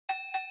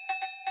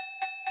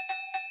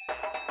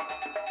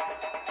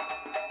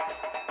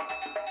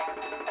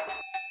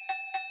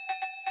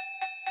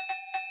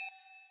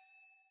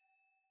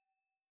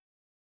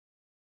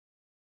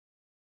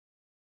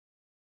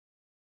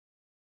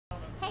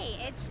Hey,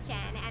 it's Jen,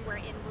 and we're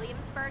in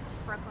Williamsburg,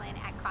 Brooklyn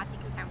at Cossey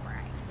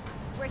Contemporary.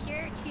 We're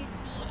here to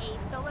see a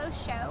solo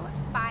show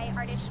by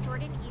artist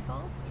Jordan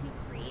Eagles, who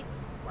creates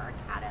his work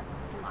out of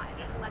blood.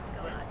 Let's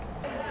go look.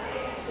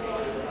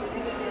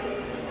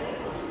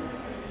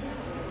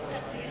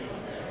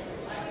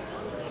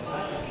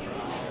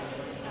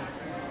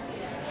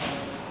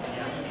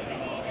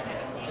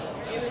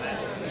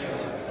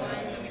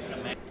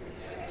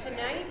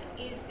 Tonight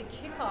is the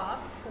kickoff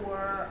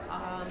for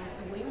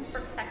the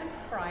Williamsburg Second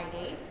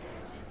Fridays,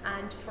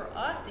 and for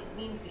us it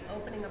means the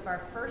opening of our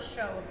first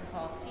show of the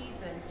fall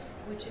season,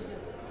 which is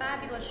a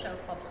fabulous show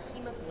called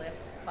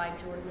Hemoglyphs by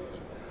Jordan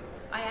Eagles.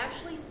 I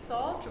actually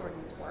saw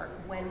Jordan's work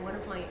when one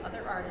of my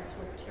other artists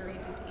was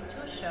curated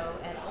into a show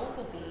at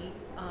Ogilvy,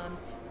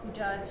 who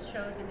does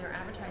shows in their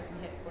advertising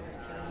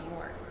headquarters here in New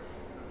York.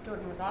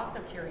 Jordan was also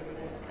curating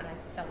it, and I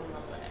fell in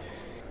love with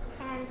it.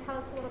 And tell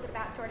us a little bit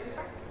about Jordan's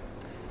work.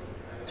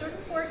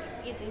 Jordan's work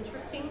is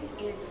interesting.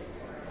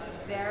 It's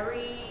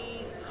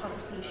very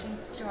conversation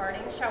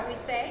starting, shall we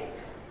say,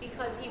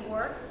 because he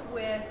works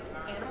with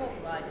animal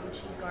blood, which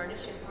he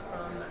garnishes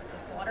from the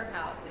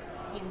slaughterhouses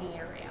in the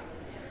area.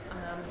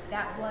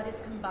 That blood is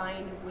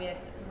combined with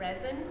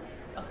resin,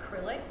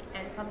 acrylic,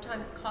 and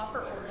sometimes copper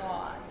or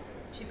gauze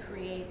to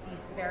create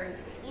these very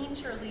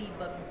painterly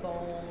but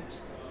bold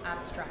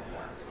abstract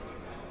works.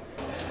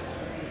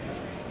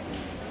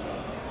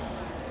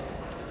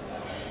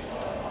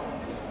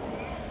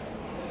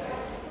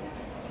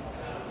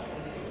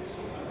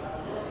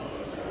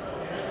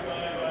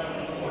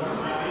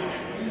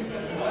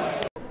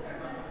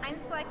 I'm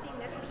selecting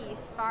this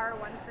piece, bar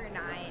 1 through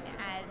 9,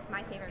 as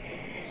my favorite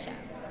piece of the show.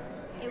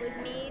 It was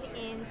made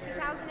in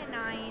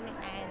 2009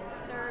 and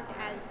served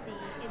as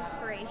the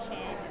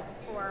inspiration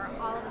for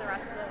all of the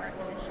rest of the work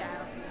in the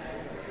show.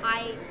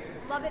 I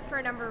love it for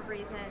a number of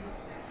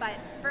reasons, but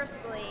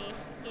firstly,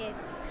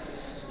 it's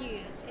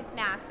huge. It's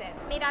massive.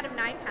 It's made out of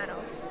 9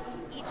 panels.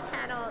 Each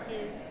panel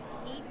is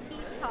 8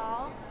 feet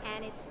tall,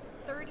 and it's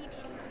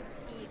 32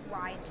 feet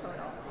wide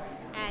total.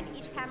 And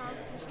each panel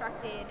is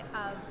constructed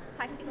of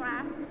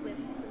plexiglass with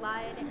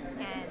blood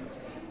and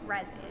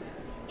resin.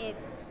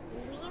 It's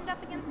leaned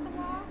up against the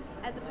wall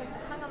as opposed to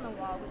hung on the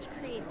wall, which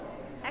creates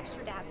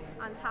extra depth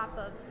on top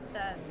of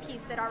the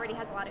piece that already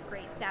has a lot of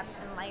great depth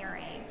and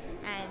layering.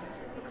 And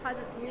because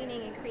it's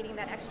leaning and creating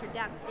that extra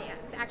depth,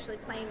 it's actually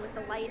playing with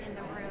the light in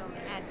the room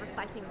and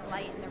reflecting the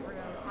light in the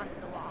room onto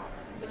the wall,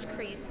 which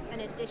creates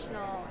an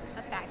additional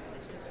effect,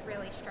 which is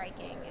really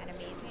striking and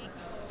amazing.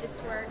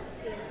 This work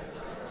is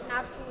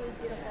absolutely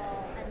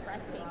beautiful and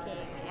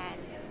breathtaking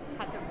and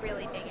has a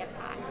really big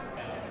impact.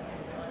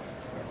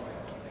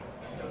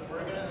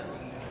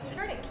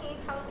 Jordan, can you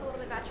tell us a little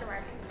bit about your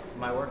work?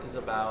 My work is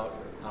about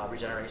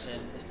regeneration.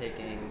 It's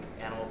taking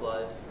animal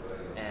blood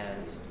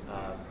and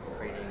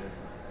creating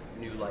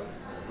new life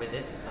with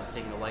it. So I'm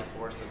taking the life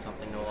force of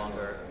something no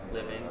longer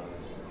living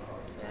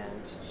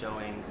and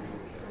showing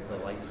the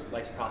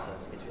life's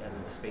process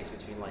and the space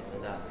between life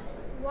and death.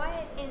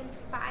 What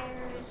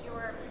inspires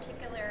your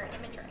particular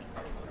imagery?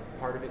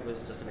 Part of it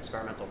was just an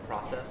experimental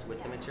process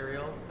with the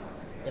material.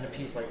 In a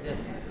piece like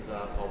this is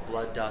called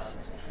Blood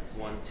Dust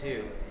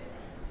 1-2.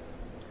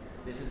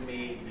 This is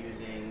made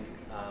using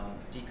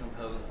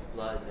decomposed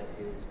blood that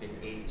has been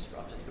aged for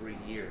up to 3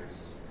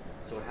 years.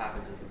 So what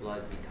happens is the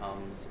blood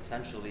becomes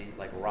essentially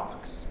like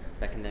rocks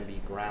that can then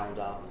be ground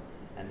up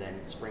and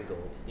then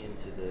sprinkled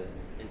into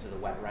the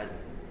wet resin.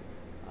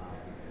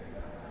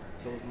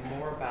 So it was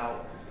more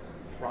about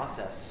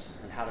process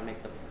and how to make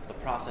the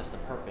process the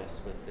purpose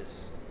with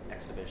this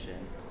exhibition.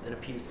 In a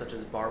piece such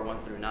as bar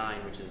 1 through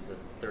 9, which is the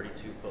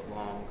 32-foot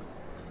long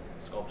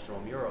sculptural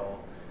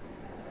mural,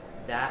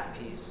 that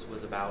piece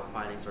was about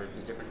finding sort of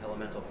the different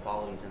elemental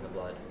qualities in the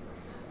blood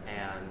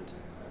and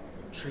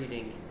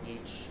treating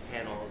each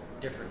panel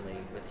differently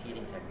with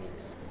heating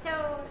techniques.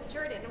 So,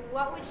 Jordan,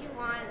 what would you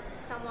want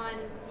someone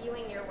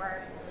viewing your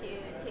work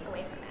to take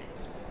away from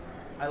it?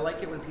 I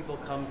like it when people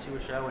come to a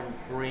show and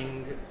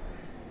bring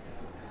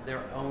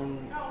their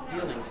own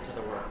feelings to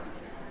the work.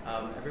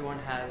 Everyone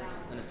has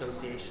an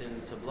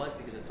association to blood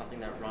because it's something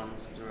that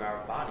runs through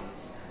our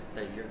bodies,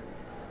 that you're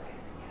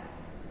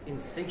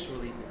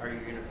instinctually are you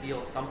going to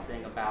feel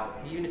something about.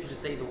 Even if you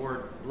just say the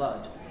word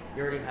blood,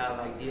 you already have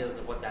ideas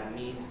of what that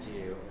means to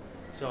you.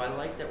 So I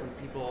like that when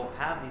people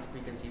have these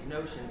preconceived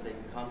notions, they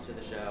can come to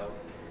the show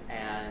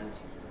and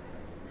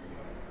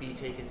be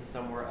taken to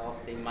somewhere else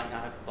they might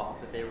not have thought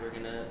that they were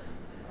going to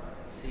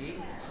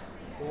see,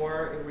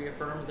 or it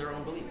reaffirms their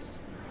own beliefs.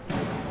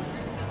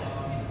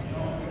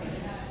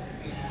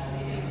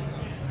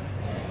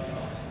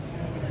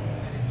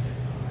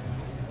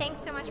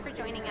 Thanks so much for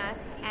joining us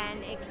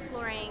and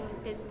exploring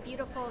this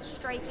beautiful,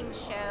 striking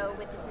show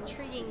with this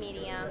intriguing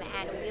medium,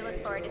 and we look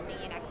forward to seeing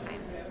you next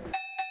time.